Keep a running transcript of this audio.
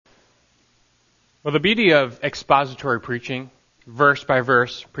Well, the beauty of expository preaching, verse by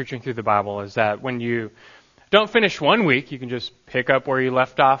verse, preaching through the Bible, is that when you don't finish one week, you can just pick up where you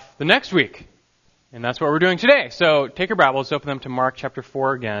left off the next week. And that's what we're doing today. So take your Bibles, open them to Mark chapter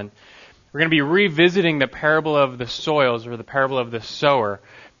 4 again. We're going to be revisiting the parable of the soils, or the parable of the sower,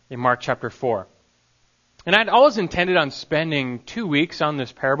 in Mark chapter 4. And I'd always intended on spending 2 weeks on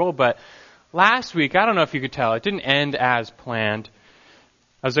this parable, but last week, I don't know if you could tell, it didn't end as planned.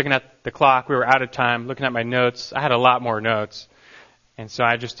 I was looking at the clock, we were out of time, looking at my notes. I had a lot more notes. And so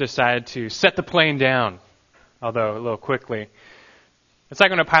I just decided to set the plane down, although a little quickly. It's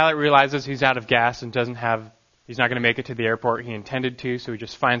like when a pilot realizes he's out of gas and he's not going to make it to the airport he intended to, so he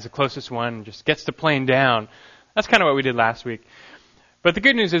just finds the closest one and just gets the plane down. That's kind of what we did last week. But the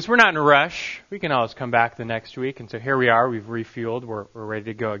good news is we're not in a rush. We can always come back the next week. And so here we are, we've refueled, we're ready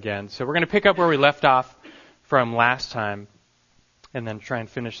to go again. So we're going to pick up where we left off from last time, and then try and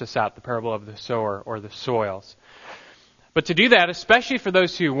finish this out, the parable of the sower or the soils. But to do that, especially for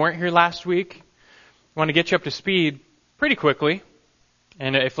those who weren't here last week, I want to get you up to speed pretty quickly.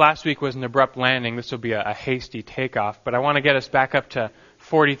 And if last week was an abrupt landing, this will be a hasty takeoff. But I want to get us back up to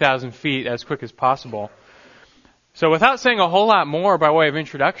 40,000 feet as quick as possible. So without saying a whole lot more by way of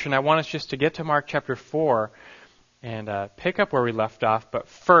introduction, I want us just to get to Mark chapter 4 and pick up where we left off. But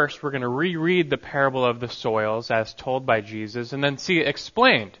first, we're going to reread the parable of the soils as told by Jesus, and then see it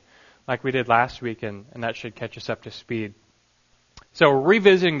explained like we did last week, and that should catch us up to speed. So we're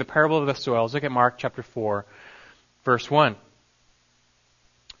revisiting the parable of the soils. Look at Mark chapter 4, verse 1.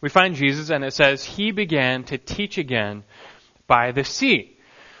 We find Jesus, and it says, "He began to teach again by the sea.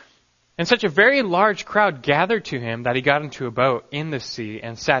 And such a very large crowd gathered to him that he got into a boat in the sea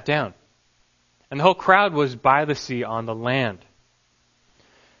and sat down. And the whole crowd was by the sea on the land."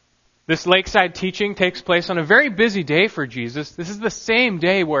 This lakeside teaching takes place on a very busy day for Jesus. This is the same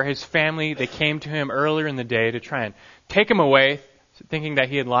day where his family, they came to him earlier in the day to try and take him away, thinking that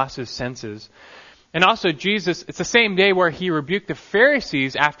he had lost his senses. And also Jesus, it's the same day where he rebuked the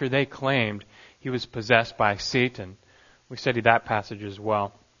Pharisees after they claimed he was possessed by Satan. We studied that passage as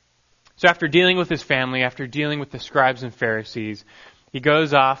well. So after dealing with his family, after dealing with the scribes and Pharisees, he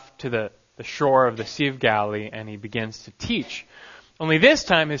goes off to the shore of the Sea of Galilee, and he begins to teach. Only this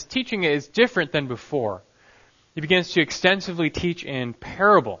time, his teaching is different than before. He begins to extensively teach in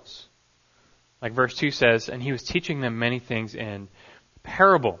parables. Like verse 2 says, and he was teaching them many things in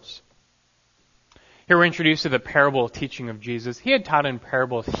parables. Here we're introduced to the parable teaching of Jesus. He had taught in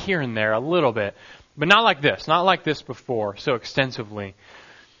parables here and there a little bit, but not like this before, so extensively.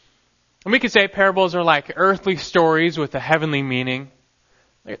 And we could say parables are like earthly stories with a heavenly meaning.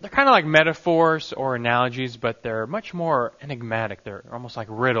 They're kind of like metaphors or analogies, but they're much more enigmatic. They're almost like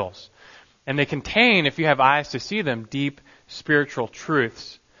riddles. And they contain, if you have eyes to see them, deep spiritual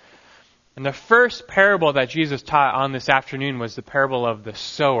truths. And the first parable that Jesus taught on this afternoon was the parable of the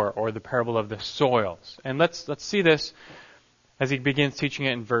sower, or the parable of the soils. And let's see this as he begins teaching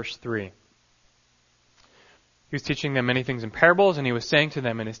it in verse 3. He was teaching them many things in parables, and he was saying to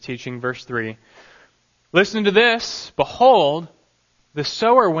them in his teaching, verse 3, "Listen to this, behold, the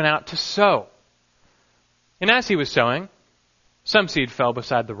sower went out to sow. And as he was sowing, some seed fell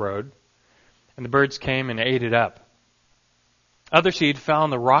beside the road, and the birds came and ate it up. Other seed fell on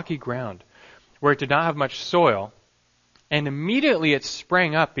the rocky ground, where it did not have much soil, and immediately it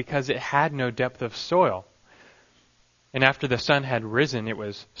sprang up because it had no depth of soil. And after the sun had risen, it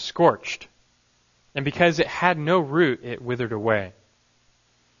was scorched, and because it had no root, it withered away.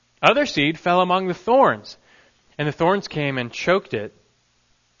 Other seed fell among the thorns, and the thorns came and choked it,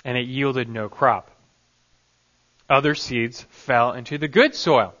 and it yielded no crop. Other seeds fell into the good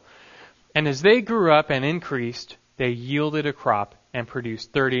soil, and as they grew up and increased, they yielded a crop and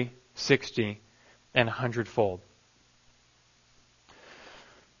produced 30, 60, and 100-fold.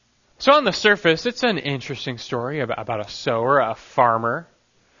 So on the surface, it's an interesting story about a sower, a farmer.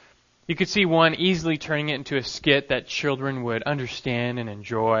 You could see one easily turning it into a skit that children would understand and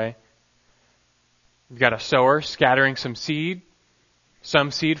enjoy. You've got a sower scattering some seed.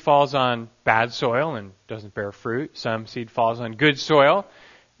 Some seed falls on bad soil and doesn't bear fruit. Some seed falls on good soil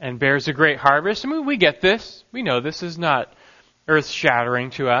and bears a great harvest. I mean, we get this. We know this is not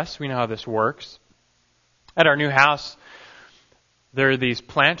earth-shattering to us. We know how this works. At our new house, there are these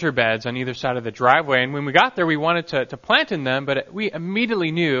planter beds on either side of the driveway, and when we got there, we wanted to plant in them, but we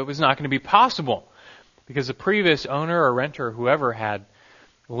immediately knew it was not going to be possible because the previous owner or renter or whoever had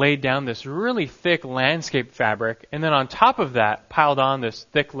laid down this really thick landscape fabric, and then on top of that piled on this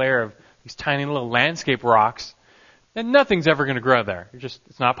thick layer of these tiny little landscape rocks, and nothing's ever going to grow there. It's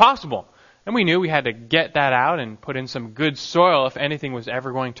not possible. And we knew we had to get that out and put in some good soil if anything was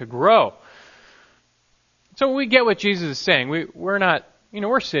ever going to grow. So we get what Jesus is saying. We're not,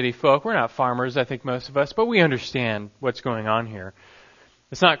 we're city folk. We're not farmers, I think most of us, but we understand what's going on here.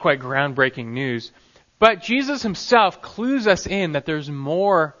 It's not quite groundbreaking news. But Jesus himself clues us in that there's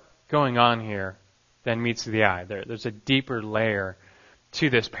more going on here than meets the eye. There's a deeper layer to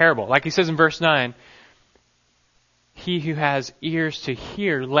this parable. Like he says in verse 9, he who has ears to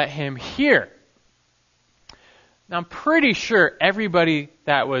hear, let him hear. Now I'm pretty sure everybody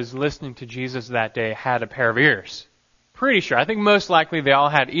that was listening to Jesus that day had a pair of ears. Pretty sure. I think most likely they all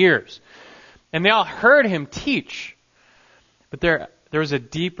had ears. And they all heard him teach. But there was a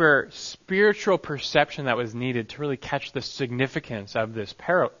deeper spiritual perception that was needed to really catch the significance of this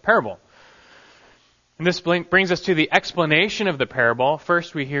parable. And this brings us to the explanation of the parable.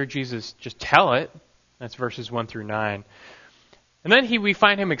 First, we hear Jesus just tell it. That's verses 1 through 9. And then we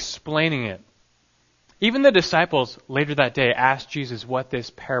find him explaining it. Even the disciples later that day asked Jesus what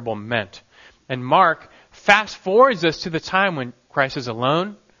this parable meant. And Mark fast forwards us to the time when Christ is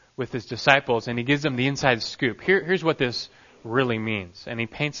alone with his disciples, and he gives them the inside scoop. Here's what this really means. And he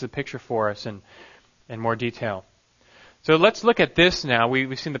paints the picture for us in more detail. So let's look at this now.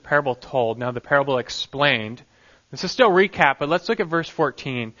 We've seen the parable told. Now the parable explained. This is still recap, but let's look at verse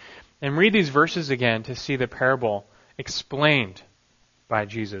 14 and read these verses again to see the parable explained by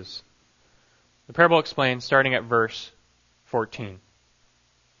Jesus. The parable explained starting at verse 14.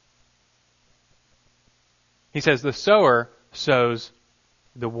 He says, the sower sows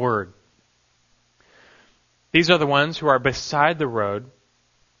the word. These are the ones who are beside the road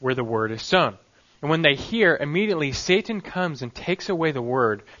where the word is sown. And when they hear, immediately Satan comes and takes away the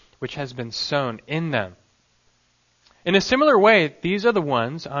word which has been sown in them. In a similar way, these are the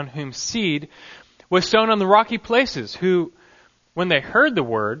ones on whom seed was sown on the rocky places, who, when they heard the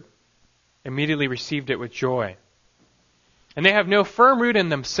word, immediately received it with joy. And they have no firm root in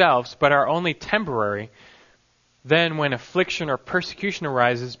themselves, but are only temporary. Then when affliction or persecution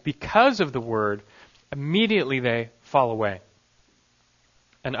arises because of the word, immediately they fall away.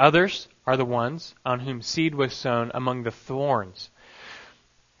 And others are the ones on whom seed was sown among the thorns.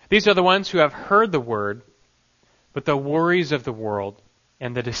 These are the ones who have heard the word, but the worries of the world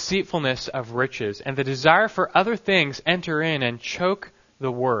and the deceitfulness of riches and the desire for other things enter in and choke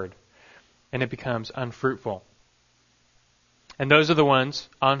the word, and it becomes unfruitful. And those are the ones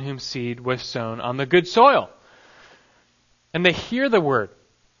on whom seed was sown on the good soil. And they hear the word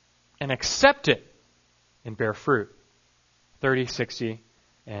and accept it and bear fruit, 30, 60,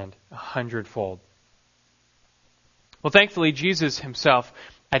 and 100-fold. Well, thankfully, Jesus himself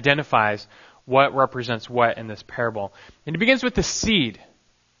identifies what represents what in this parable. And it begins with the seed.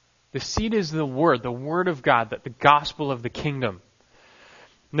 The seed is the word of God, the gospel of the kingdom.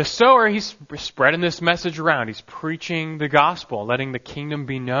 And the sower, he's spreading this message around. He's preaching the gospel, letting the kingdom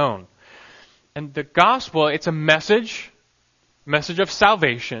be known. And the gospel, it's a message of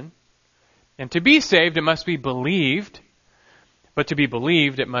salvation. And to be saved, it must be believed. But to be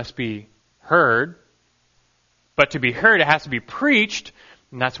believed, it must be heard. But to be heard, it has to be preached.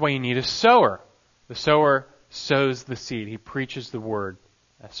 And that's why you need a sower. The sower sows the seed. He preaches the word,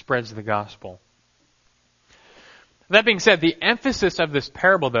 spreads the gospel. That being said, the emphasis of this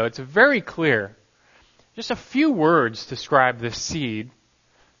parable, though, it's very clear. Just a few words describe the seed.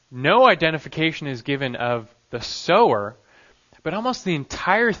 No identification is given of the sower, but almost the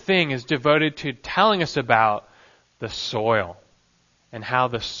entire thing is devoted to telling us about the soil and how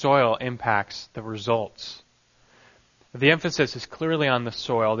the soil impacts the results. The emphasis is clearly on the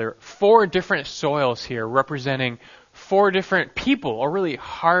soil. There are 4 different soils here representing 4 different people, or really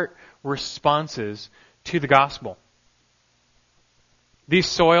heart responses to the gospel. These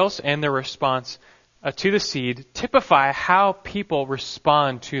soils and their response to the seed typify how people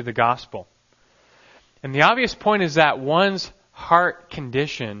respond to the gospel. And the obvious point is that one's heart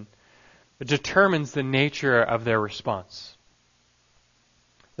condition determines the nature of their response.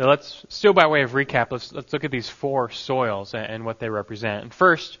 Now let's, still by way of recap, let's look at these 4 soils and what they represent. And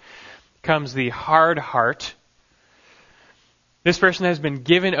first comes the hard heart. This person has been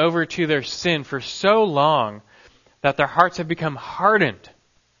given over to their sin for so long that their hearts have become hardened,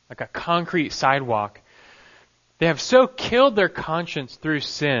 like a concrete sidewalk. They have so killed their conscience through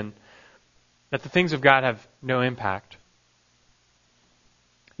sin that the things of God have no impact.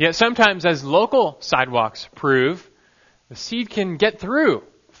 Yet sometimes, as local sidewalks prove, the seed can get through,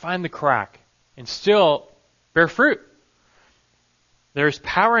 find the crack, and still bear fruit. There's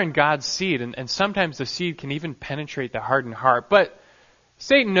power in God's seed, and sometimes the seed can even penetrate the hardened heart. But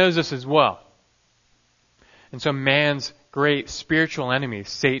Satan knows this as well. And so man's great spiritual enemies,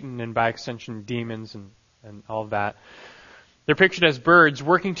 Satan and by extension demons and all of that, They're pictured as birds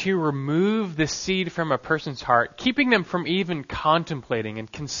working to remove the seed from a person's heart, keeping them from even contemplating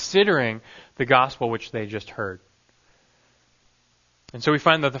and considering the gospel which they just heard. And so we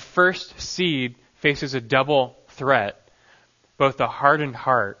find that the first seed faces a double threat, both the hardened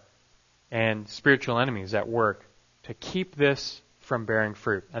heart and spiritual enemies at work to keep this from bearing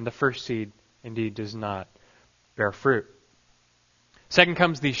fruit. And the first seed indeed does not bear fruit. Second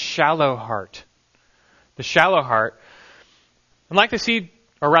comes the shallow heart. The shallow heart, unlike the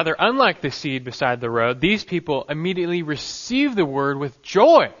seed beside the road, these people immediately receive the word with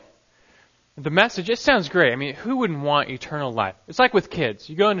joy. The message, it sounds great. I mean, who wouldn't want eternal life? It's like with kids.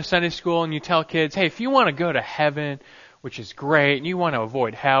 You go into Sunday school and you tell kids, hey, if you want to go to heaven, which is great, and you want to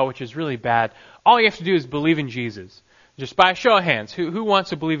avoid hell, which is really bad, all you have to do is believe in Jesus. Just by a show of hands, who wants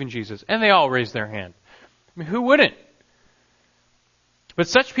to believe in Jesus? And they all raise their hand. I mean, who wouldn't? But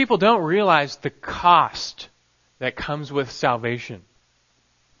such people don't realize the cost that comes with salvation.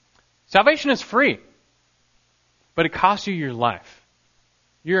 Salvation is free, but it costs you your life.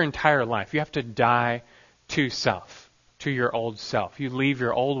 Your entire life. You have to die to self, to your old self. You leave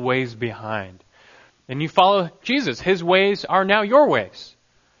your old ways behind. And you follow Jesus. His ways are now your ways.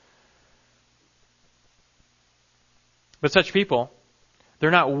 But such people, they're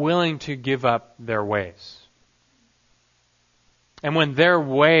not willing to give up their ways. And when their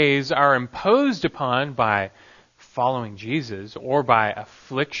ways are imposed upon by following Jesus or by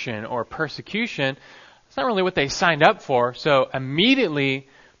affliction or persecution, it's not really what they signed up for, so immediately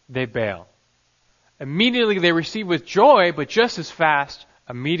they bail. Immediately they receive with joy, but just as fast,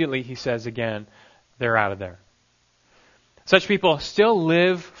 immediately, he says again, they're out of there. Such people still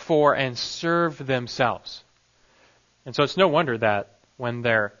live for and serve themselves. And so it's no wonder that when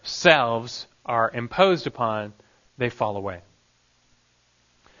their selves are imposed upon, they fall away.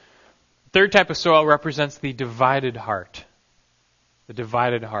 Third type of soil represents the divided heart. The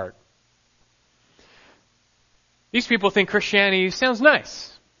divided heart. These people think Christianity sounds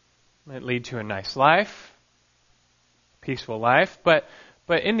nice. It might lead to a nice life, peaceful life, but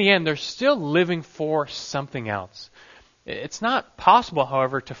in the end, they're still living for something else. It's not possible,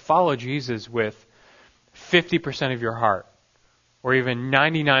 however, to follow Jesus with 50% of your heart, or even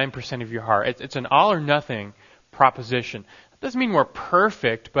 99% of your heart. It's an all or nothing proposition. That doesn't mean we're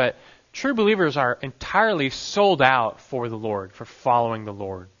perfect, but true believers are entirely sold out for the Lord, for following the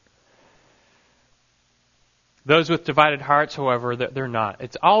Lord. Those with divided hearts, however, they're not.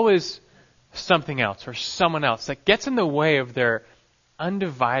 It's always something else or someone else that gets in the way of their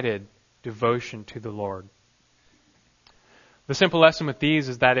undivided devotion to the Lord. The simple lesson with these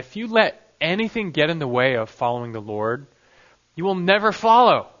is that if you let anything get in the way of following the Lord, you will never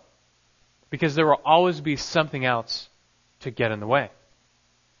follow, because there will always be something else to get in the way.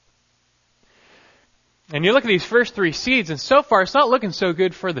 And you look at these first three seeds, and so far it's not looking so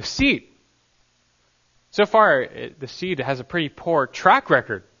good for the seed. So far, the seed has a pretty poor track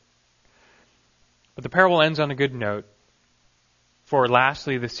record. But the parable ends on a good note. For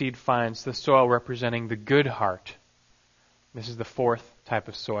lastly, the seed finds the soil representing the good heart. This is the fourth type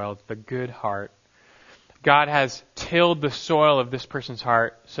of soil, the good heart. God has tilled the soil of this person's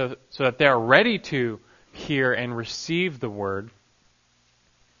heart so that they are ready to hear and receive the word.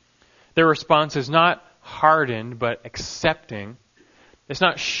 Their response is not hardened but accepting. It's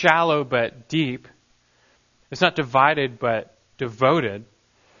not shallow but deep. It's not divided but devoted.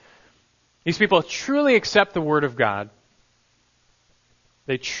 These people truly accept the word of God.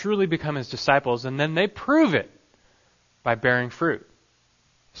 They truly become his disciples, and then they prove it by bearing fruit.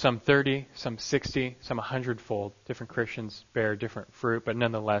 Some 30, some 60, some 100-fold. Different Christians bear different fruit, but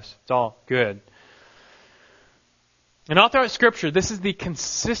nonetheless, it's all good. And all throughout Scripture, this is the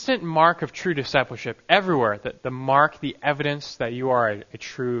consistent mark of true discipleship. Everywhere, the mark, the evidence that you are a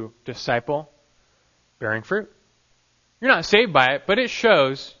true disciple, bearing fruit. You're not saved by it, but it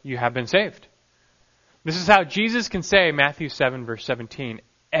shows you have been saved. This is how Jesus can say, Matthew 7, verse 17,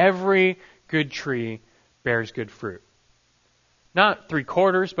 every good tree bears good fruit. Not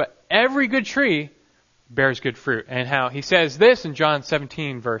 3/4, but every good tree bears good fruit. And how he says this in John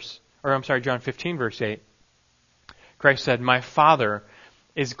 15, verse 8. Christ said, my Father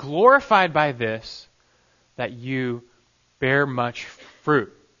is glorified by this, that you bear much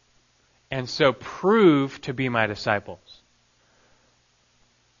fruit, and so prove to be my disciples.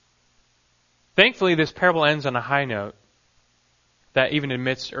 Thankfully, this parable ends on a high note, that even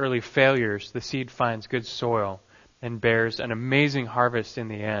amidst early failures, the seed finds good soil and bears an amazing harvest in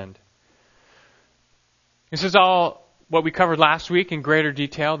the end. This is all what we covered last week in greater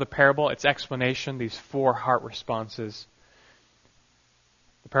detail, the parable, its explanation, these 4 heart responses.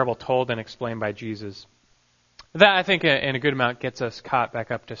 The parable told and explained by Jesus. That, I think, in a good amount gets us caught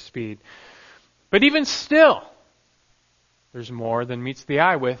back up to speed. But even still, there's more than meets the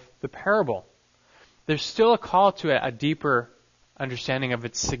eye with the parable. There's still a call to a deeper understanding of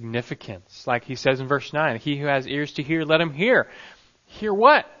its significance. Like he says in verse 9, he who has ears to hear, let him hear. Hear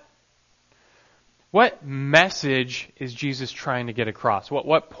what? What message is Jesus trying to get across?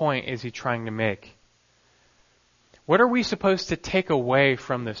 What point is he trying to make? What are we supposed to take away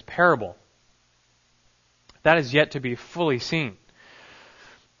from this parable? That is yet to be fully seen.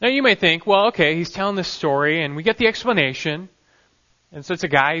 Now you may think, well, okay, he's telling this story and we get the explanation. And so it's a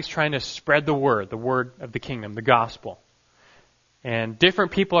guy who's trying to spread the word of the kingdom, the gospel. And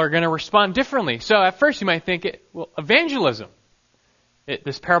different people are going to respond differently. So at first you might think, evangelism.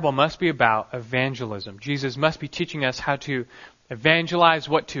 This parable must be about evangelism. Jesus must be teaching us how to evangelize,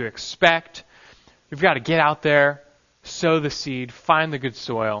 what to expect. We've got to get out there, sow the seed, find the good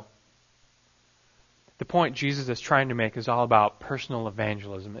soil. The point Jesus is trying to make is all about personal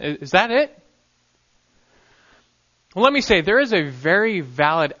evangelism. Is that it? Well, let me say, there is a very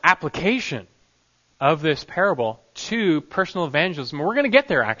valid application of this parable to personal evangelism. We're going to get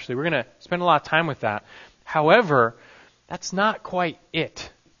there, actually. We're going to spend a lot of time with that. However, that's not quite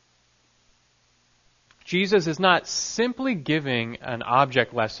it. Jesus is not simply giving an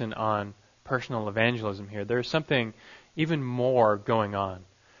object lesson on personal evangelism here. There's something even more going on,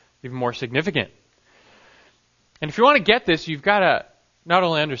 even more significant. And if you want to get this, you've got to not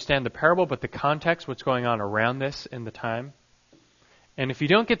only understand the parable, but the context, what's going on around this in the time. And if you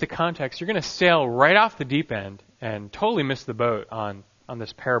don't get the context, you're going to sail right off the deep end and totally miss the boat on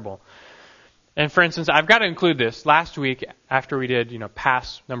this parable. And for instance, I've got to include this. Last week, after we did,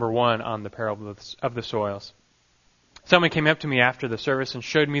 pass number 1 on the parable of the soils, someone came up to me after the service and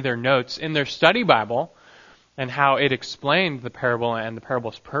showed me their notes in their study Bible and how it explained the parable and the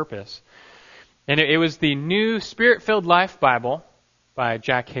parable's purpose. And it was the New Spirit-Filled Life Bible by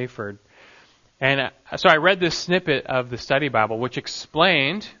Jack Hayford. And so I read this snippet of the study Bible, which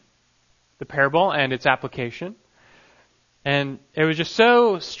explained the parable and its application. And it was just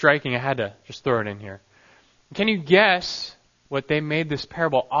so striking, I had to just throw it in here. Can you guess what they made this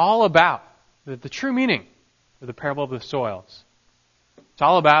parable all about? The true meaning of the parable of the soils. It's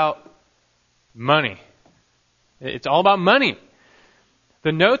all about money. It's all about money.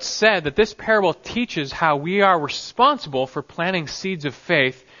 The notes said that this parable teaches how we are responsible for planting seeds of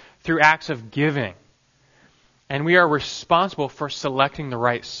faith through acts of giving. And we are responsible for selecting the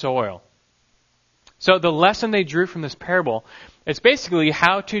right soil. So the lesson they drew from this parable is basically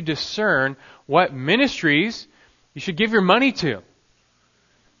how to discern what ministries you should give your money to.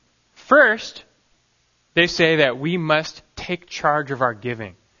 First, they say that we must take charge of our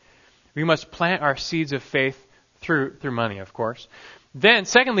giving. We must plant our seeds of faith through money, of course. Then,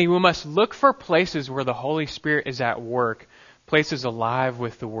 secondly, we must look for places where the Holy Spirit is at work, places alive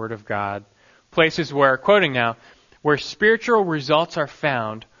with the Word of God, places where, quoting now, where spiritual results are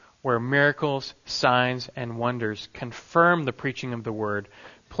found, where miracles, signs, and wonders confirm the preaching of the Word.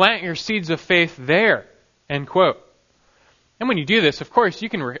 Plant your seeds of faith there, end quote. And when you do this, of course, you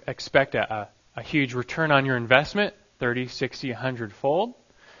can expect a huge return on your investment, 30, 60, 100-fold.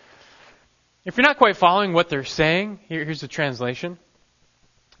 If you're not quite following what they're saying, here's the translation.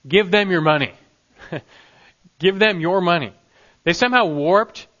 Give them your money. Give them your money. They somehow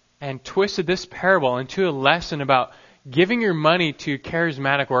warped and twisted this parable into a lesson about giving your money to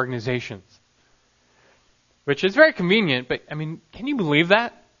charismatic organizations. Which is very convenient, but can you believe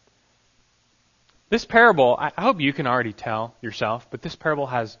that? This parable, I hope you can already tell yourself, but this parable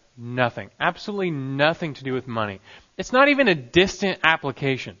has nothing, absolutely nothing to do with money. It's not even a distant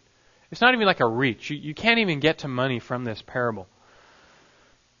application. It's not even like a reach. You can't even get to money from this parable.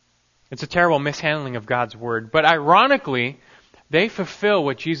 It's a terrible mishandling of God's Word. But ironically, they fulfill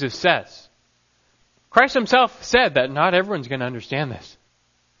what Jesus says. Christ himself said that not everyone's going to understand this.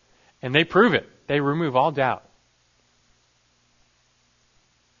 And they prove it. They remove all doubt.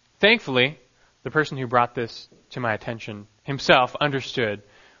 Thankfully, the person who brought this to my attention himself understood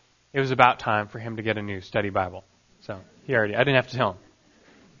it was about time for him to get a new study Bible. So I didn't have to tell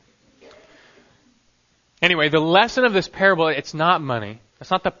him. Anyway, the lesson of this parable, it's not money.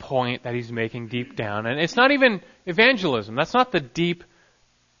 That's not the point that he's making deep down. And it's not even evangelism. That's not the deep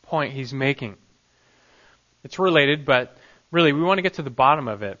point he's making. It's related, but really, we want to get to the bottom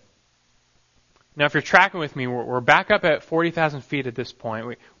of it. Now, if you're tracking with me, we're back up at 40,000 feet at this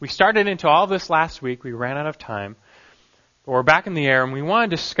point. We started into all this last week. We ran out of time. But we're back in the air, and we want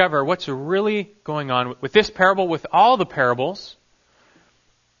to discover what's really going on with this parable, with all the parables.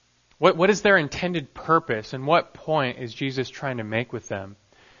 What is their intended purpose, and what point is Jesus trying to make with them?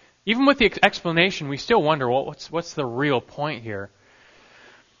 Even with the explanation, we still wonder, well, what's the real point here?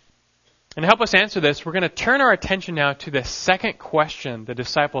 And to help us answer this, we're going to turn our attention now to the second question the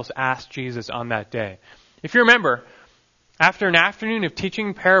disciples asked Jesus on that day. If you remember, after an afternoon of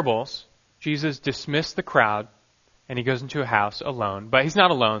teaching parables, Jesus dismissed the crowd and he goes into a house alone. But he's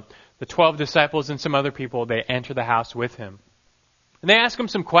not alone. The 12 disciples and some other people, they enter the house with him. And they ask him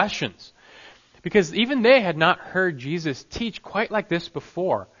some questions, because even they had not heard Jesus teach quite like this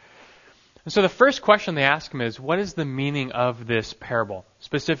before. And so the first question they ask him is, what is the meaning of this parable?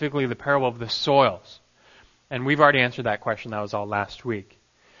 Specifically, the parable of the soils. And we've already answered that question. That was all last week.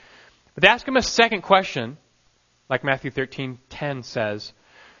 But they ask him a second question, like Matthew 13:10 says.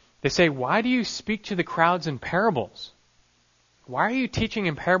 They say, why do you speak to the crowds in parables? Why are you teaching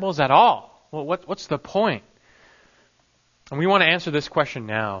in parables at all? Well, what's the point? And we want to answer this question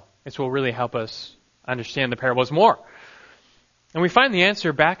now. This will really help us understand the parables more. And we find the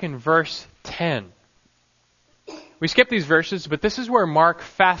answer back in verse 10. We skip these verses, but this is where Mark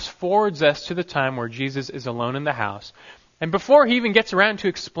fast forwards us to the time where Jesus is alone in the house. And before he even gets around to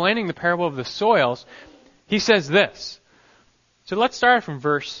explaining the parable of the soils, he says this. So let's start from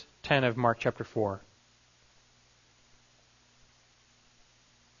verse 10 of Mark chapter 4.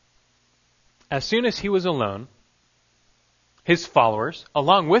 As soon as he was alone, his followers,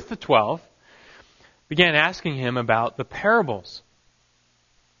 along with the 12, began asking him about the parables.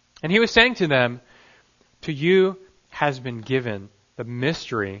 And he was saying to them, to you has been given the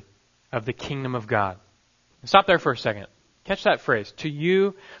mystery of the kingdom of God. Stop there for a second. Catch that phrase. To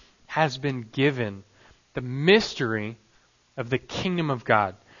you has been given the mystery of the kingdom of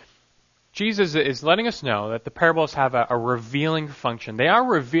God. Jesus is letting us know that the parables have a revealing function. They are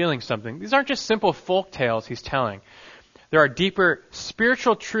revealing something. These aren't just simple folk tales he's telling. There are deeper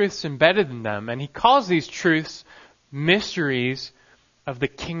spiritual truths embedded in them, and he calls these truths mysteries of the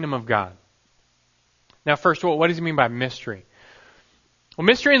kingdom of God. Now first, what does he mean by mystery? Well,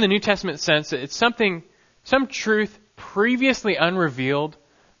 mystery in the New Testament sense, it's some truth previously unrevealed,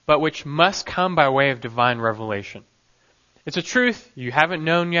 but which must come by way of divine revelation. It's a truth you haven't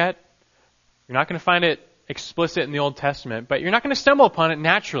known yet. You're not going to find it explicit in the Old Testament, but you're not going to stumble upon it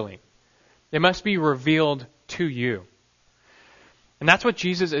naturally. It must be revealed to you. And that's what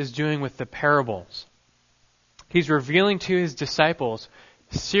Jesus is doing with the parables. He's revealing to his disciples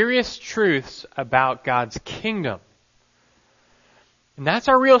serious truths about God's kingdom. And that's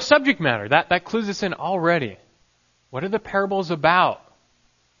our real subject matter. That clues us in already. What are the parables about?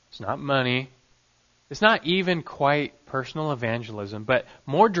 It's not money. It's not even quite personal evangelism, but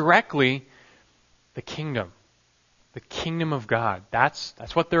more directly, the kingdom. The kingdom of God. That's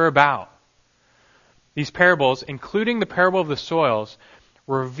what they're about. These parables, including the parable of the soils,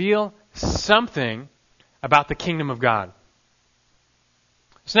 reveal something about the kingdom of God.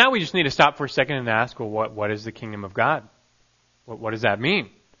 So now we just need to stop for a second and ask, well, what is the kingdom of God? What does that mean?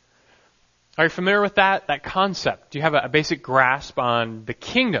 Are you familiar with that concept? Do you have a basic grasp on the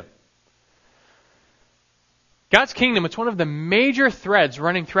kingdom? God's kingdom, it's one of the major threads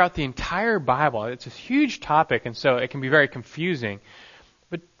running throughout the entire Bible. It's a huge topic, and so it can be very confusing.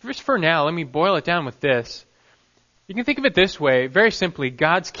 But just for now, let me boil it down with this. You can think of it this way, very simply,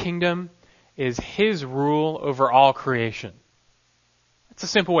 God's kingdom is his rule over all creation. That's a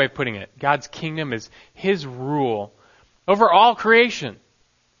simple way of putting it. God's kingdom is his rule over all creation.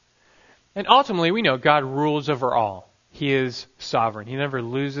 And ultimately, we know God rules over all. He is sovereign. He never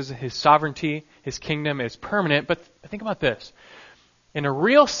loses his sovereignty. His kingdom is permanent. But think about this. In a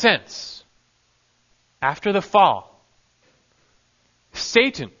real sense, after the fall,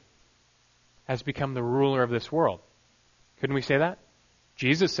 Satan has become the ruler of this world. Couldn't we say that?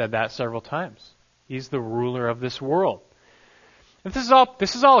 Jesus said that several times. He's the ruler of this world. And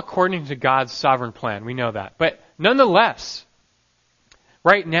this is all according to God's sovereign plan. We know that. But nonetheless,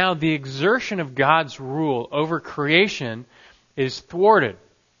 right now, the exertion of God's rule over creation is thwarted.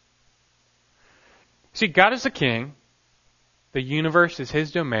 See, God is the king. The universe is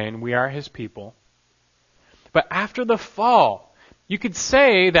his domain. We are his people. But after the fall, you could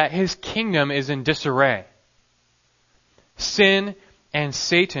say that his kingdom is in disarray. Sin and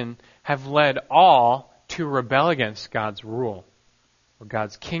Satan have led all to rebel against God's rule or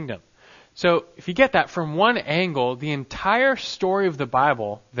God's kingdom. So if you get that from one angle, the entire story of the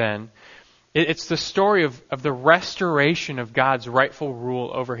Bible, then, it's the story of the restoration of God's rightful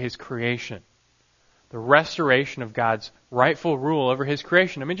rule over his creation. The restoration of God's rightful rule over his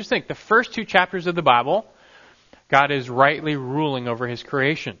creation. I mean, just think, the first 2 chapters of the Bible, God is rightly ruling over his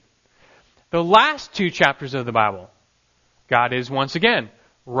creation. The last 2 chapters of the Bible, God is once again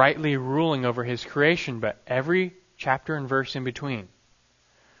rightly ruling over his creation, but every chapter and verse in between.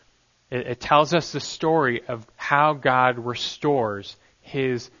 It tells us the story of how God restores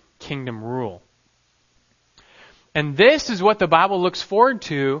His kingdom rule. And this is what the Bible looks forward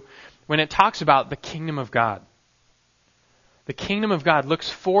to when it talks about the kingdom of God. The kingdom of God looks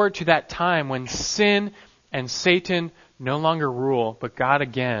forward to that time when sin and Satan no longer rule, but God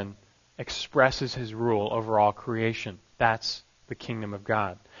again expresses His rule over all creation. That's the kingdom of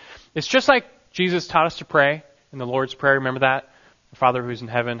God. It's just like Jesus taught us to pray in the Lord's Prayer. Remember that? Father who is in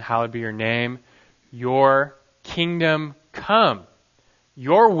heaven, hallowed be your name. Your kingdom come.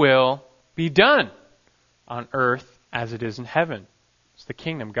 Your will be done on earth as it is in heaven. It's the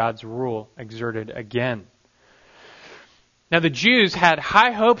kingdom, God's rule exerted again. Now the Jews had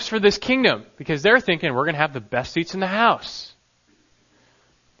high hopes for this kingdom because they're thinking we're going to have the best seats in the house.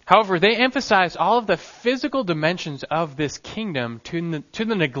 However, they emphasized all of the physical dimensions of this kingdom to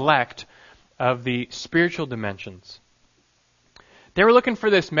the neglect of the spiritual dimensions. They were looking for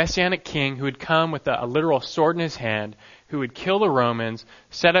this messianic king who would come with a literal sword in his hand, who would kill the Romans,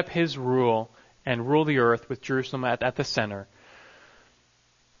 set up his rule, and rule the earth with Jerusalem at the center.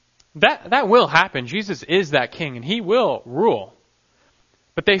 That will happen. Jesus is that king, and He will rule.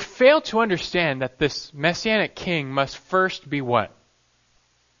 But they fail to understand that this messianic king must first be what?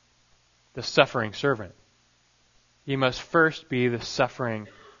 The suffering servant. He must first be the suffering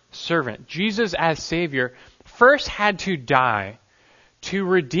servant. Jesus as Savior first had to die to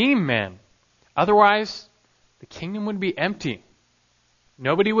redeem men. Otherwise, the kingdom would be empty.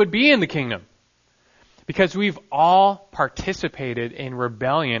 Nobody would be in the kingdom. Because we've all participated in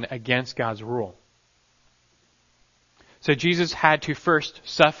rebellion against God's rule. So Jesus had to first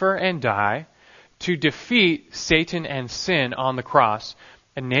suffer and die to defeat Satan and sin on the cross,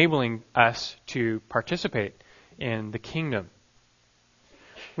 enabling us to participate in the kingdom.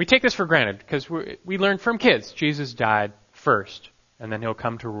 We take this for granted because we learned from kids. Jesus died first, and then He'll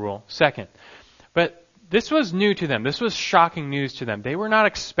come to rule second. But this was new to them. This was shocking news to them. They were not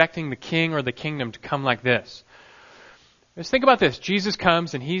expecting the king or the kingdom to come like this. Just think about this. Jesus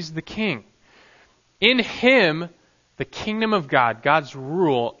comes and He's the king. In Him, the kingdom of God, God's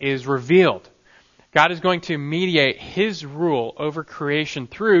rule, is revealed. God is going to mediate His rule over creation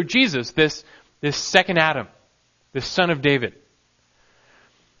through Jesus, this second Adam, this son of David.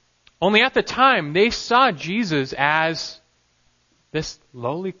 Only at the time, they saw Jesus as this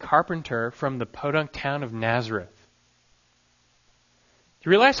lowly carpenter from the podunk town of Nazareth. Do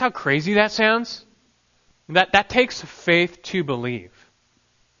you realize how crazy that sounds? That takes faith to believe.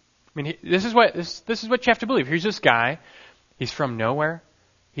 I mean, this is what you have to believe. Here's this guy. He's from nowhere.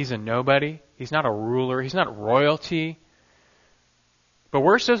 He's a nobody. He's not a ruler. He's not royalty. But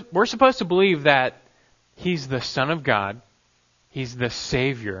we're supposed to believe that He's the Son of God. He's the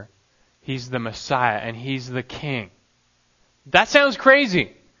Savior. He's the Messiah. And He's the King. That sounds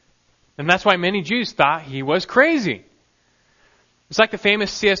crazy. And that's why many Jews thought He was crazy. It's like the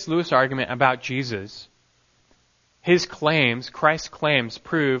famous C.S. Lewis argument about Jesus. His claims, Christ's claims,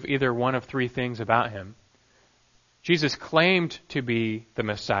 prove either one of three things about Him. Jesus claimed to be the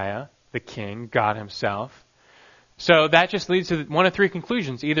Messiah, the King, God Himself. So that just leads to one of three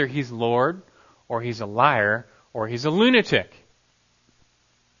conclusions. Either He's Lord, or He's a liar, or He's a lunatic.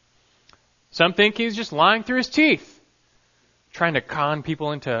 Some think He's just lying through His teeth, trying to con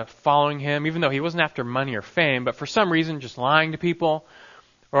people into following Him, even though He wasn't after money or fame, but for some reason just lying to people.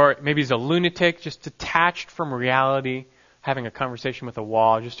 Or maybe He's a lunatic, just detached from reality, having a conversation with a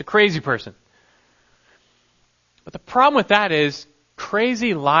wall, just a crazy person. But the problem with that is,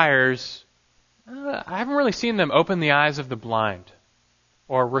 crazy liars, I haven't really seen them open the eyes of the blind,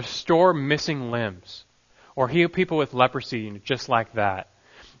 or restore missing limbs, or heal people with leprosy, just like that.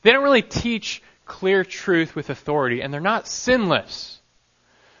 They don't really teach clear truth with authority, and they're not sinless.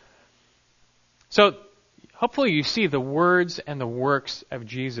 So, hopefully you see the words and the works of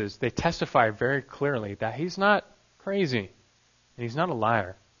Jesus. They testify very clearly that He's not crazy, and He's not a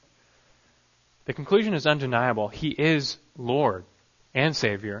liar. The conclusion is undeniable. He is Lord and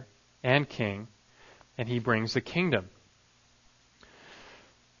Savior and King, and He brings the kingdom.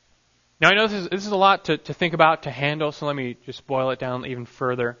 Now I know this is a lot to think about, to handle, so let me just boil it down even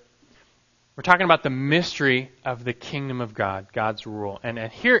further. We're talking about the mystery of the kingdom of God, God's rule. And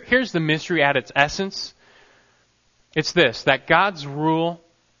here's the mystery at its essence. It's this, that God's rule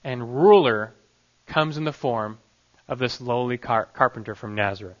and ruler comes in the form of this lowly carpenter from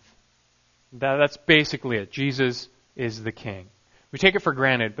Nazareth. That's basically it. Jesus is the king. We take it for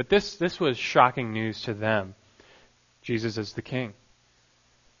granted, but this was shocking news to them. Jesus is the king.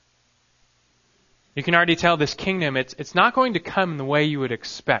 You can already tell this kingdom, it's not going to come in the way you would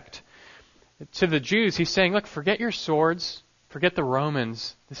expect. To the Jews, He's saying, look, forget your swords, Forget the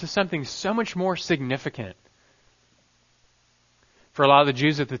Romans. This is something so much more significant. For a lot of the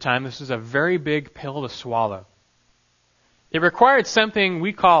Jews at the time, this was a very big pill to swallow. It required something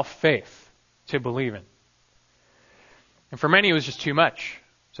we call faith to believe in. And for many, it was just too much,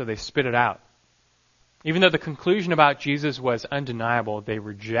 so they spit it out. Even though the conclusion about Jesus was undeniable, they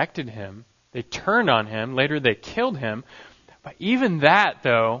rejected him, they turned on him, later they killed him. But even that,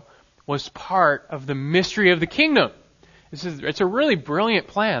 though, was part of the mystery of the kingdom. It's a really brilliant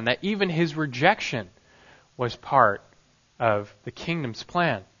plan that even his rejection was part of the kingdom's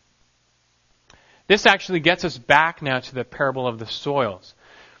plan. This actually gets us back now to the parable of the soils.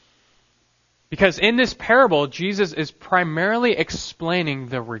 Because in this parable, Jesus is primarily explaining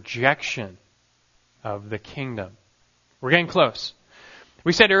the rejection of the kingdom. We're getting close.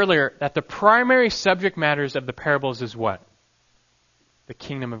 We said earlier that the primary subject matters of the parables is what? The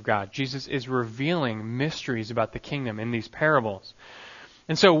kingdom of God. Jesus is revealing mysteries about the kingdom in these parables.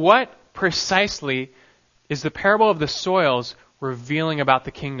 And so what precisely is the parable of the soils revealing about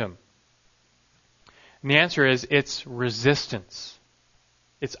the kingdom? And the answer is it's resistance.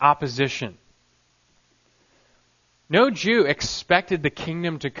 It's opposition. No Jew expected the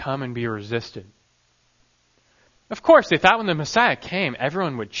kingdom to come and be resisted. Of course, they thought when the Messiah came,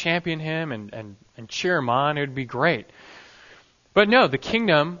 everyone would champion him and cheer him on. It would be great. But no, the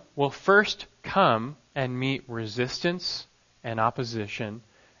kingdom will first come and meet resistance and opposition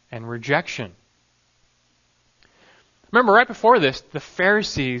and rejection. Remember, right before this, the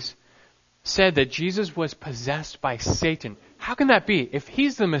Pharisees said that Jesus was possessed by Satan. How can that be? If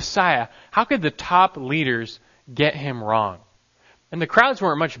he's the Messiah, how could the top leaders get him wrong? And the crowds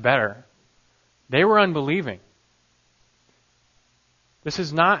weren't much better. They were unbelieving. This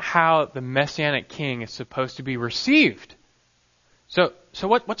is not how the Messianic king is supposed to be received. So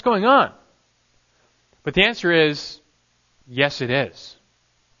what's going on? But the answer is, yes, it is.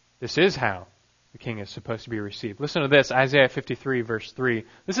 This is how the king is supposed to be received. Listen to this, Isaiah 53, verse 3.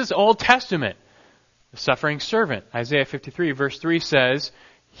 This is Old Testament. The suffering servant. Isaiah 53, verse 3 says,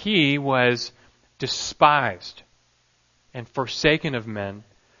 he was despised and forsaken of men,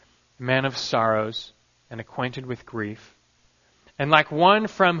 a man of sorrows and acquainted with grief. And like one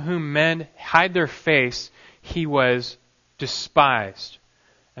from whom men hide their face, he was despised,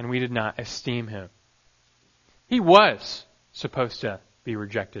 and we did not esteem him. He was supposed to be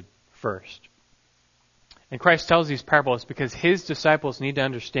rejected first. And Christ tells these parables because his disciples need to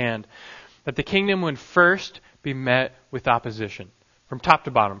understand that the kingdom would first be met with opposition, from top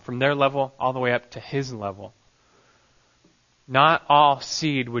to bottom, from their level all the way up to his level. Not all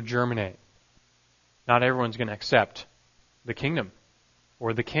seed would germinate. Not everyone's going to accept the kingdom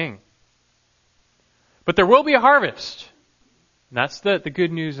or the king. But there will be a harvest. And that's the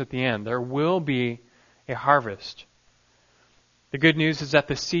good news at the end. There will be a harvest. The good news is that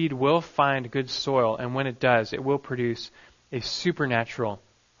the seed will find good soil, and when it does, it will produce a supernatural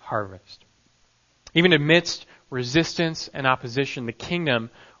harvest. Even amidst resistance and opposition, the kingdom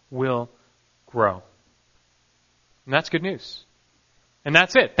will grow. And that's good news. And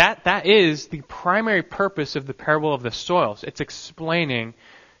that's it. That is the primary purpose of the parable of the soils. It's explaining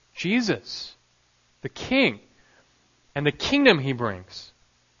Jesus, the King, and the kingdom he brings,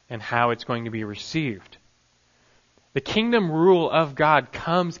 and how it's going to be received. The kingdom rule of God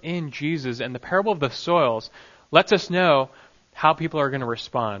comes in Jesus, and the parable of the soils lets us know how people are going to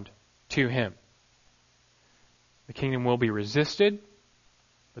respond to him. The kingdom will be resisted,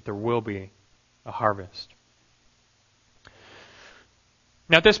 but there will be a harvest.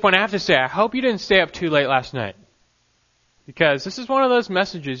 Now at this point, I have to say, I hope you didn't stay up too late last night. Because this is one of those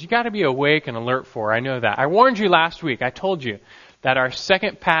messages you got to be awake and alert for. I know that. I warned you last week. I told you that our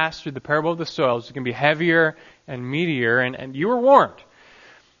second pass through the parable of the soils is going to be heavier and meatier, and you were warned.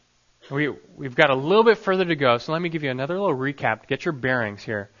 We've got a little bit further to go, so let me give you another little recap to get your bearings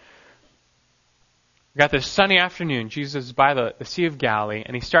here. We've got this sunny afternoon. Jesus is by the Sea of Galilee,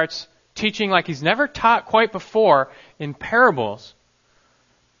 and he starts teaching like he's never taught quite before in parables.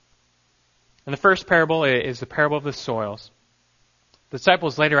 And the first parable is the parable of the soils. The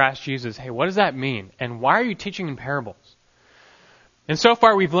disciples later asked Jesus, hey, what does that mean? And why are you teaching in parables? And so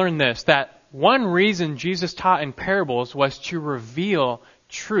far we've learned this, that one reason Jesus taught in parables was to reveal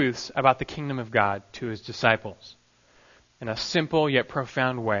truths about the kingdom of God to his disciples in a simple yet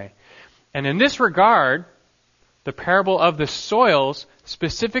profound way. And in this regard, the parable of the soils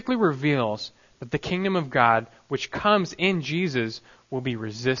specifically reveals that the kingdom of God, which comes in Jesus, will be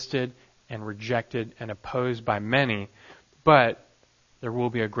resisted and rejected and opposed by many, but there will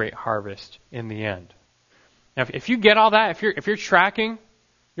be a great harvest in the end. Now, if you get all that, if you're tracking,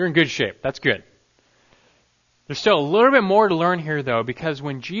 you're in good shape. That's good. There's still a little bit more to learn here, though, because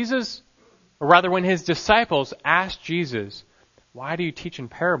when when his disciples asked Jesus, "Why do you teach in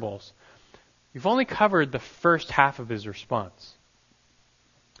parables?" we've only covered the first half of his response.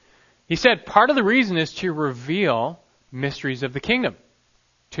 He said part of the reason is to reveal mysteries of the kingdom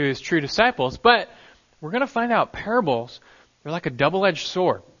to his true disciples, but we're going to find out parables, they're like a double-edged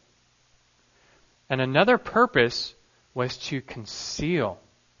sword. And another purpose was to conceal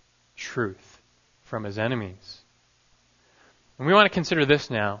truth from his enemies. And we want to consider this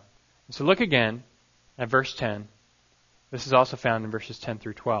now. So look again at verse 10. This is also found in verses 10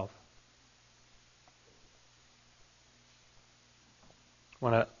 through 12. I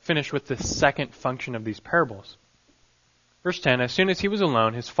want to finish with the second function of these parables. Verse 10, as soon as he was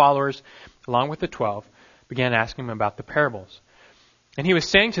alone, his followers, along with the 12, began asking him about the parables. And he was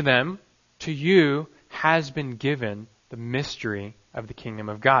saying to them, "To you has been given the mystery of the kingdom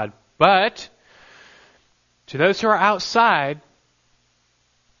of God. But to those who are outside,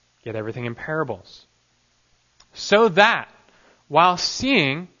 get everything in parables, so that while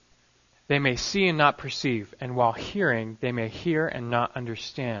seeing, they may see and not perceive, and while hearing, they may hear and not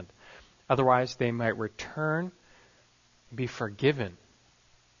understand. Otherwise, they might return and be forgiven."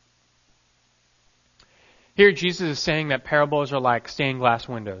 Here, Jesus is saying that parables are like stained glass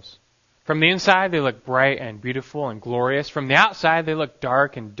windows. From the inside, they look bright and beautiful and glorious. From the outside, they look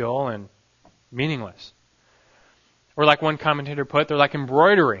dark and dull and meaningless. Or like one commentator put, they're like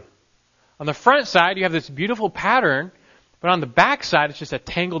embroidery. On the front side, you have this beautiful pattern, but on the back side, it's just a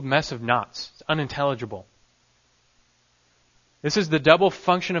tangled mess of knots. It's unintelligible. This is the double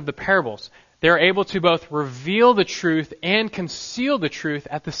function of the parables. They're able to both reveal the truth and conceal the truth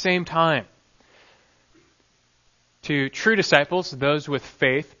at the same time. To true disciples, those with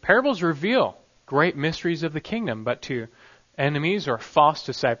faith, parables reveal great mysteries of the kingdom, but to enemies or false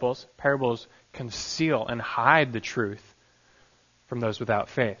disciples, parables conceal and hide the truth from those without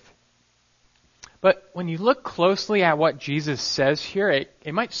faith. But when you look closely at what Jesus says here,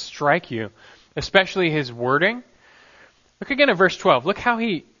 it might strike you, especially his wording. Look again at verse 12. Look how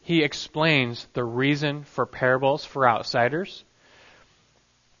he explains the reason for parables for outsiders.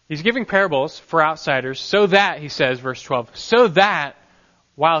 He's giving parables for outsiders so that, he says, verse 12, so that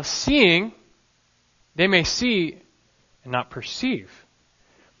while seeing, they may see and not perceive.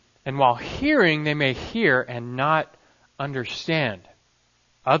 And while hearing, they may hear and not understand.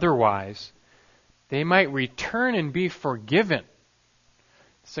 Otherwise, they might return and be forgiven.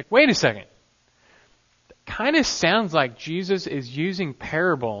 It's like, wait a second. It kind of sounds like Jesus is using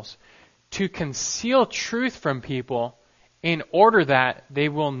parables to conceal truth from people in order that they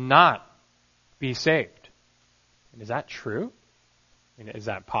will not be saved. Is that true? Is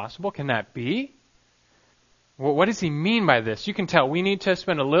that possible? Can that be? What does he mean by this? You can tell we need to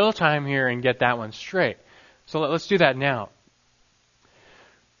spend a little time here and get that one straight. So let's do that now.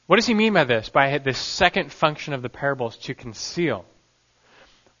 What does he mean by this? By this second function of the parables, to conceal?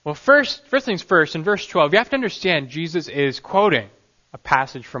 Well, first things first, in verse 12, you have to understand Jesus is quoting a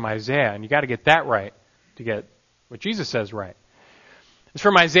passage from Isaiah, and you got to get that right to get what Jesus says right. It's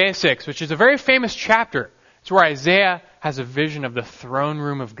from Isaiah 6, which is a very famous chapter. It's where Isaiah has a vision of the throne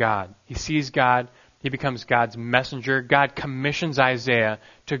room of God. He sees God. He becomes God's messenger. God commissions Isaiah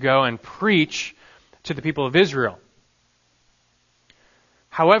to go and preach to the people of Israel.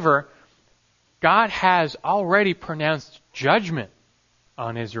 However, God has already pronounced judgment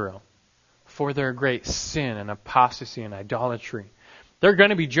on Israel for their great sin and apostasy and idolatry. They're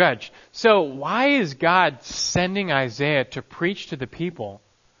going to be judged. So why is God sending Isaiah to preach to the people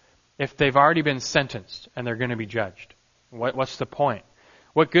if they've already been sentenced and they're going to be judged? What's the point?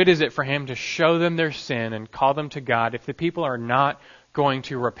 What good is it for him to show them their sin and call them to God if the people are not going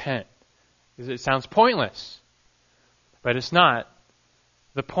to repent? It sounds pointless, but it's not.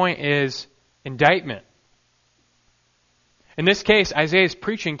 The point is indictment. In this case, Isaiah's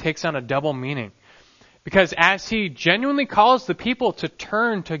preaching takes on a double meaning. Because as he genuinely calls the people to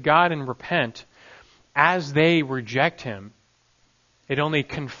turn to God and repent, as they reject him, it only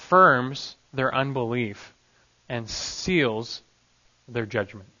confirms their unbelief and seals their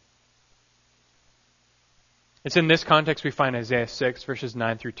judgment. It's in this context we find Isaiah 6, verses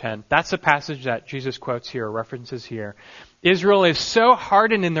 9 through 10. That's the passage that Jesus quotes here, references here. Israel is so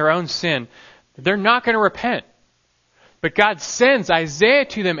hardened in their own sin that they're not going to repent. But God sends Isaiah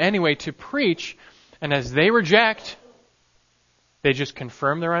to them anyway to preach, and as they reject, they just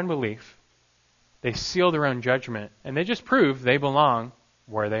confirm their unbelief. They seal their own judgment, and they just prove they belong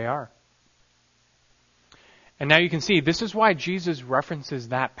where they are. And now you can see this is why Jesus references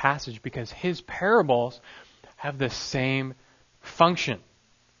that passage, because his parables have the same function.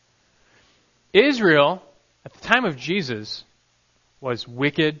 Israel at the time of Jesus was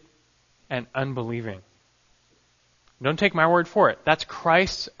wicked and unbelieving. Don't take my word for it. That's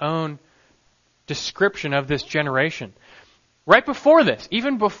Christ's own description of this generation. Right before this,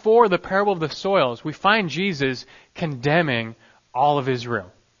 even before the parable of the soils, we find Jesus condemning all of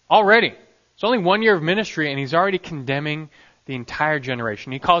Israel. Already. It's only 1 year of ministry and he's already condemning the entire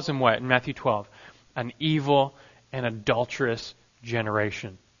generation. He calls them what in Matthew 12? An evil and adulterous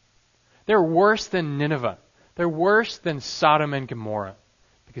generation. They're worse than Nineveh. They're worse than Sodom and Gomorrah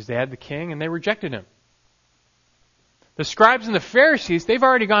because they had the king and they rejected him. The scribes and the Pharisees, they've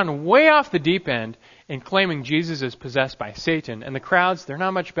already gone way off the deep end in claiming Jesus is possessed by Satan. And the crowds, they're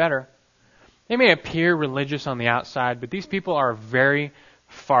not much better. They may appear religious on the outside, but these people are very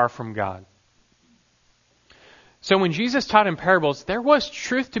far from God. So when Jesus taught in parables, there was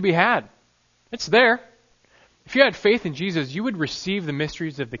truth to be had. It's there. If you had faith in Jesus, you would receive the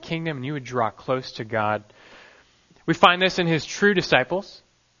mysteries of the kingdom and you would draw close to God. We find this in his true disciples.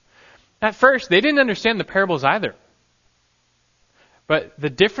 At first, they didn't understand the parables either. But the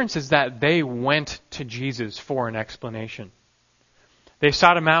difference is that they went to Jesus for an explanation. They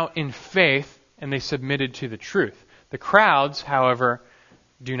sought him out in faith and they submitted to the truth. The crowds, however,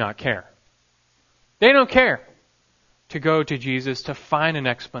 do not care. They don't care to go to Jesus to find an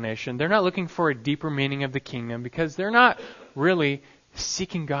explanation. They're not looking for a deeper meaning of the kingdom because they're not really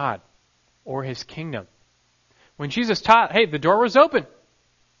seeking God or his kingdom. When Jesus taught, hey, the door was open.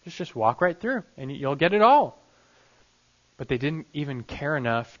 Just walk right through and you'll get it all. But they didn't even care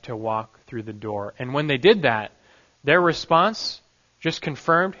enough to walk through the door. And when they did that, their response just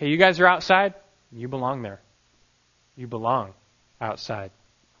confirmed, hey, you guys are outside. You belong there. You belong outside.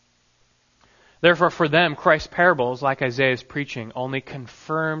 Therefore, for them, Christ's parables, like Isaiah's preaching, only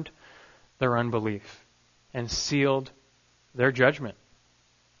confirmed their unbelief and sealed their judgment.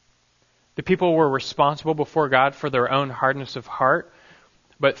 The people were responsible before God for their own hardness of heart,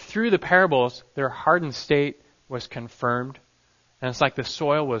 but through the parables, their hardened state was confirmed, and it's like the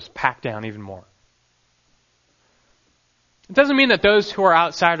soil was packed down even more. It doesn't mean that those who are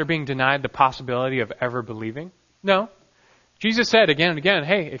outside are being denied the possibility of ever believing. No. Jesus said again and again,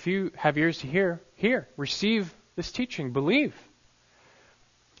 hey, if you have ears to hear, receive this teaching, believe.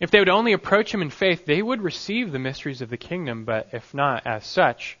 If they would only approach him in faith, they would receive the mysteries of the kingdom, but if not as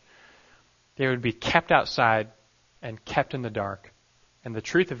such, they would be kept outside and kept in the dark, and the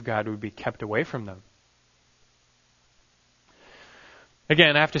truth of God would be kept away from them.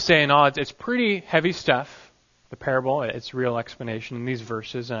 Again, I have to say in all, it's pretty heavy stuff, the parable, its real explanation in these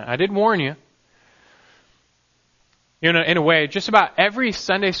verses. And I did warn you. You know, in a way, just about every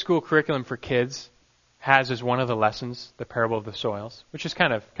Sunday school curriculum for kids has as one of the lessons the parable of the soils, which is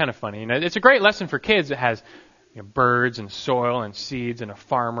kind of funny. You know, it's a great lesson for kids. It has birds and soil and seeds and a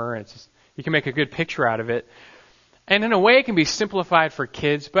farmer. It's just, you can make a good picture out of it. And in a way, it can be simplified for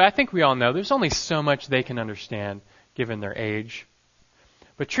kids, but I think we all know there's only so much they can understand given their age.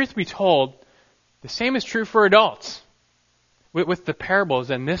 But truth be told, the same is true for adults. With the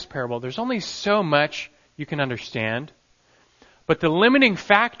parables and this parable, there's only so much you can understand. But the limiting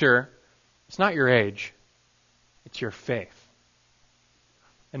factor is not your age. It's your faith.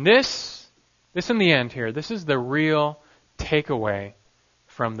 And this in the end here, this is the real takeaway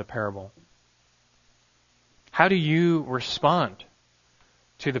from the parable. How do you respond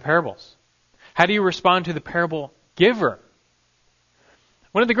to the parables? How do you respond to the parable giver?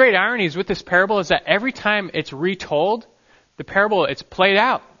 One of the great ironies with this parable is that every time it's retold, the parable, it's played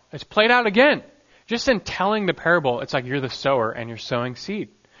out. It's played out again. Just in telling the parable, it's like you're the sower and you're sowing seed.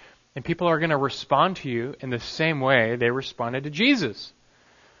 And people are going to respond to you in the same way they responded to Jesus.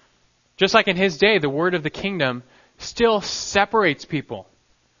 Just like in his day, the word of the kingdom still separates people.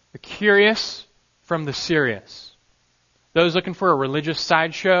 The curious from the serious. Those looking for a religious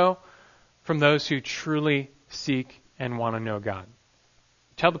sideshow from those who truly seek and want to know God.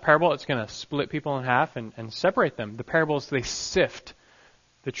 Tell the parable, it's going to split people in half and separate them. The parables, they sift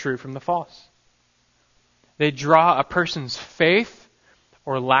the true from the false. They draw a person's faith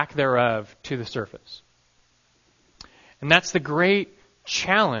or lack thereof to the surface. And that's the great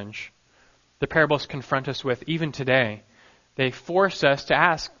challenge the parables confront us with even today. They force us to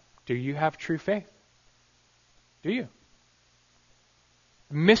ask, do you have true faith? Do you?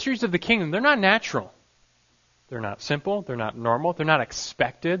 The mysteries of the kingdom, they're not natural. They're not simple. They're not normal. They're not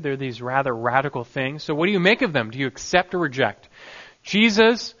expected. They're these rather radical things. So what do you make of them? Do you accept or reject?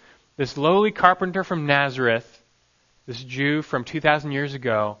 Jesus, this lowly carpenter from Nazareth, this Jew from 2,000 years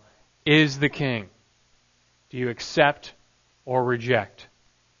ago, is the king. Do you accept or reject?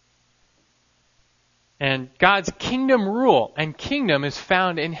 And God's kingdom rule and kingdom is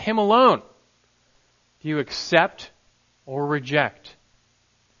found in him alone. Do you accept or reject?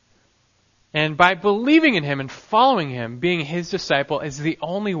 And by believing in him and following him, being his disciple is the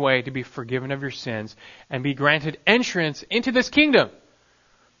only way to be forgiven of your sins and be granted entrance into this kingdom.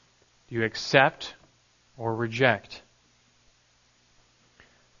 Do you accept or reject?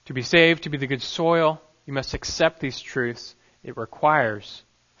 To be saved, to be the good soil, you must accept these truths. It requires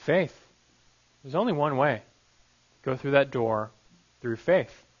faith. There's only one way. Go through that door through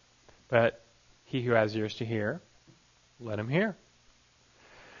faith. But he who has ears to hear, let him hear.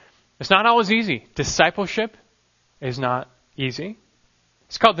 It's not always easy. Discipleship is not easy.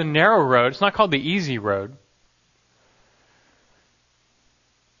 It's called the narrow road. It's not called the easy road.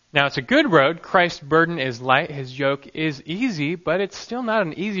 Now, it's a good road. Christ's burden is light. His yoke is easy, but it's still not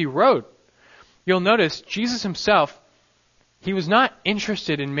an easy road. You'll notice Jesus himself, he was not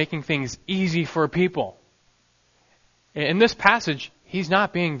interested in making things easy for people. In this passage, he's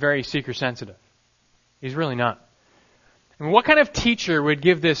not being very seeker sensitive. He's really not. I mean, what kind of teacher would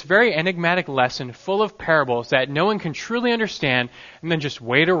give this very enigmatic lesson full of parables that no one can truly understand and then just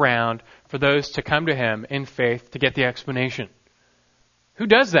wait around for those to come to him in faith to get the explanation? Who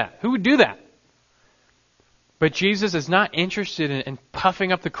does that? Who would do that? But Jesus is not interested in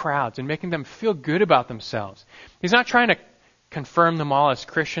puffing up the crowds and making them feel good about themselves. He's not trying to confirm them all as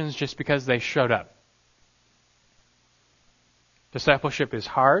Christians just because they showed up. Discipleship is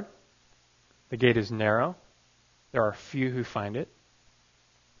hard. The gate is narrow. There are few who find it.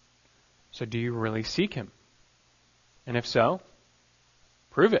 So do you really seek him? And if so,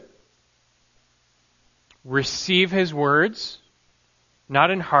 prove it. Receive his words,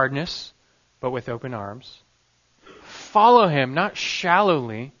 not in hardness, but with open arms. Follow him, not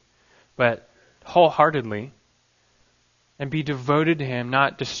shallowly, but wholeheartedly. And be devoted to him,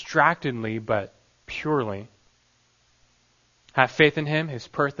 not distractedly, but purely. Have faith in him, his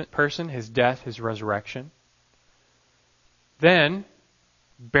person, his death, his resurrection. Then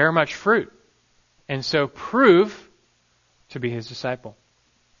bear much fruit, and so prove to be his disciple.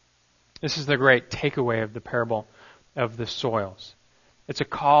 This is the great takeaway of the parable of the soils. It's a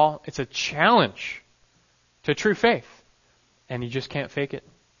call, it's a challenge to true faith, and you just can't fake it.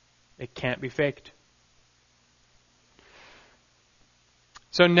 It can't be faked.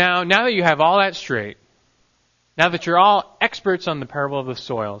 So now that you have all that straight, now that you're all experts on the parable of the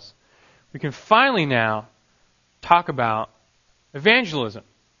soils, we can finally now talk about evangelism.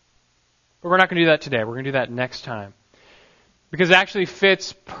 But we're not going to do that today. We're going to do that next time. Because it actually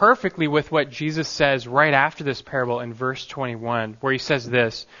fits perfectly with what Jesus says right after this parable in verse 21, where he says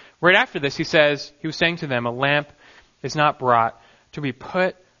this. Right after this, he was saying to them, a lamp is not brought to be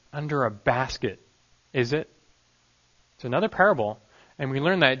put under a basket, is it? It's another parable. And we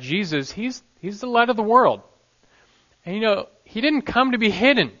learn that Jesus, he's the light of the world. And he didn't come to be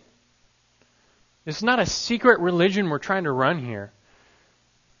hidden. It's not a secret religion we're trying to run here.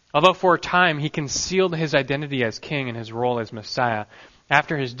 Although for a time he concealed his identity as king and his role as Messiah,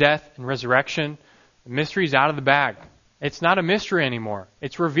 after his death and resurrection, the mystery's out of the bag. It's not a mystery anymore.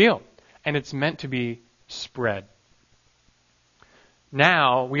 It's revealed, and it's meant to be spread.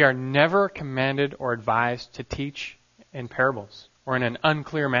 Now, we are never commanded or advised to teach in parables or in an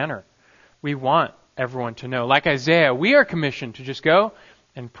unclear manner. We want everyone to know. Like Isaiah, we are commissioned to just go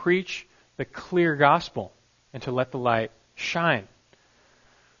and preach the clear gospel and to let the light shine.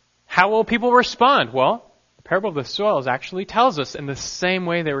 How will people respond? Well, the parable of the soils actually tells us in the same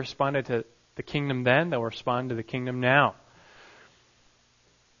way they responded to the kingdom then, they'll respond to the kingdom now.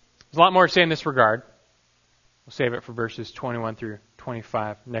 There's a lot more to say in this regard. We'll save it for verses 21 through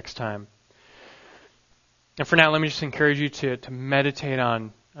 25 next time. And for now, let me just encourage you to meditate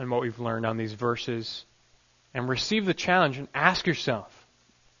on what we've learned on these verses and receive the challenge and ask yourself,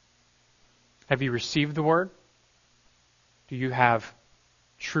 have you received the word? Do you have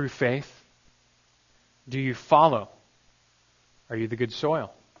true faith? Do you follow? Are you the good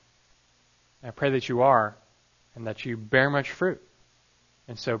soil? I pray that you are and that you bear much fruit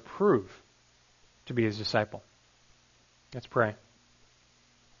and so prove to be his disciple. Let's pray.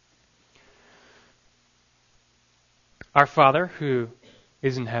 Our Father, who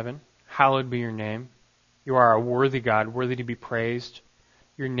is in heaven, hallowed be your name. You are a worthy God, worthy to be praised.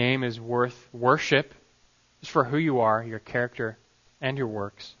 Your name is worth worship just for who you are, your character, and your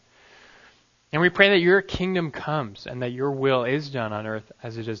works. And we pray that your kingdom comes and that your will is done on earth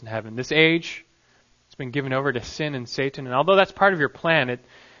as it is in heaven. This age has been given over to sin and Satan, and although that's part of your plan,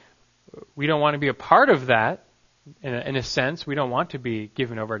 we don't want to be a part of that. In a sense, we don't want to be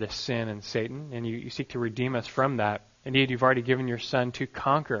given over to sin and Satan, and you seek to redeem us from that. Indeed, you've already given your Son to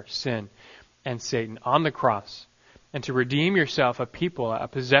conquer sin and Satan on the cross, and to redeem yourself a people, a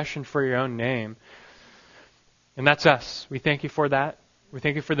possession for your own name. And that's us. We thank you for that. We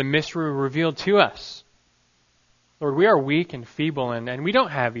thank you for the mystery revealed to us. Lord, we are weak and feeble, and we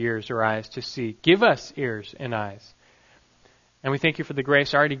don't have ears or eyes to see. Give us ears and eyes. And we thank you for the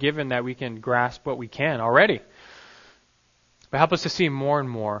grace already given that we can grasp what we can already. But help us to see more and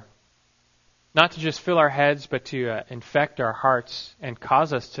more. Not to just fill our heads, but to infect our hearts and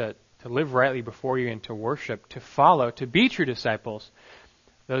cause us to live rightly before you and to worship, to follow, to be true disciples,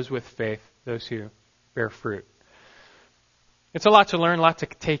 those with faith, those who bear fruit. It's a lot to learn, a lot to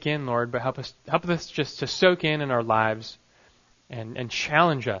take in, Lord, but help us just to soak in our lives and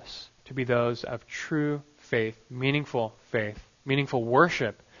challenge us to be those of true faith, meaningful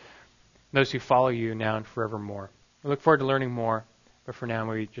worship, those who follow you now and forevermore. We look forward to learning more, but for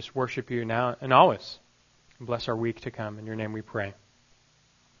now we just worship you now and always. And bless our week to come. In your name we pray.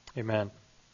 Amen.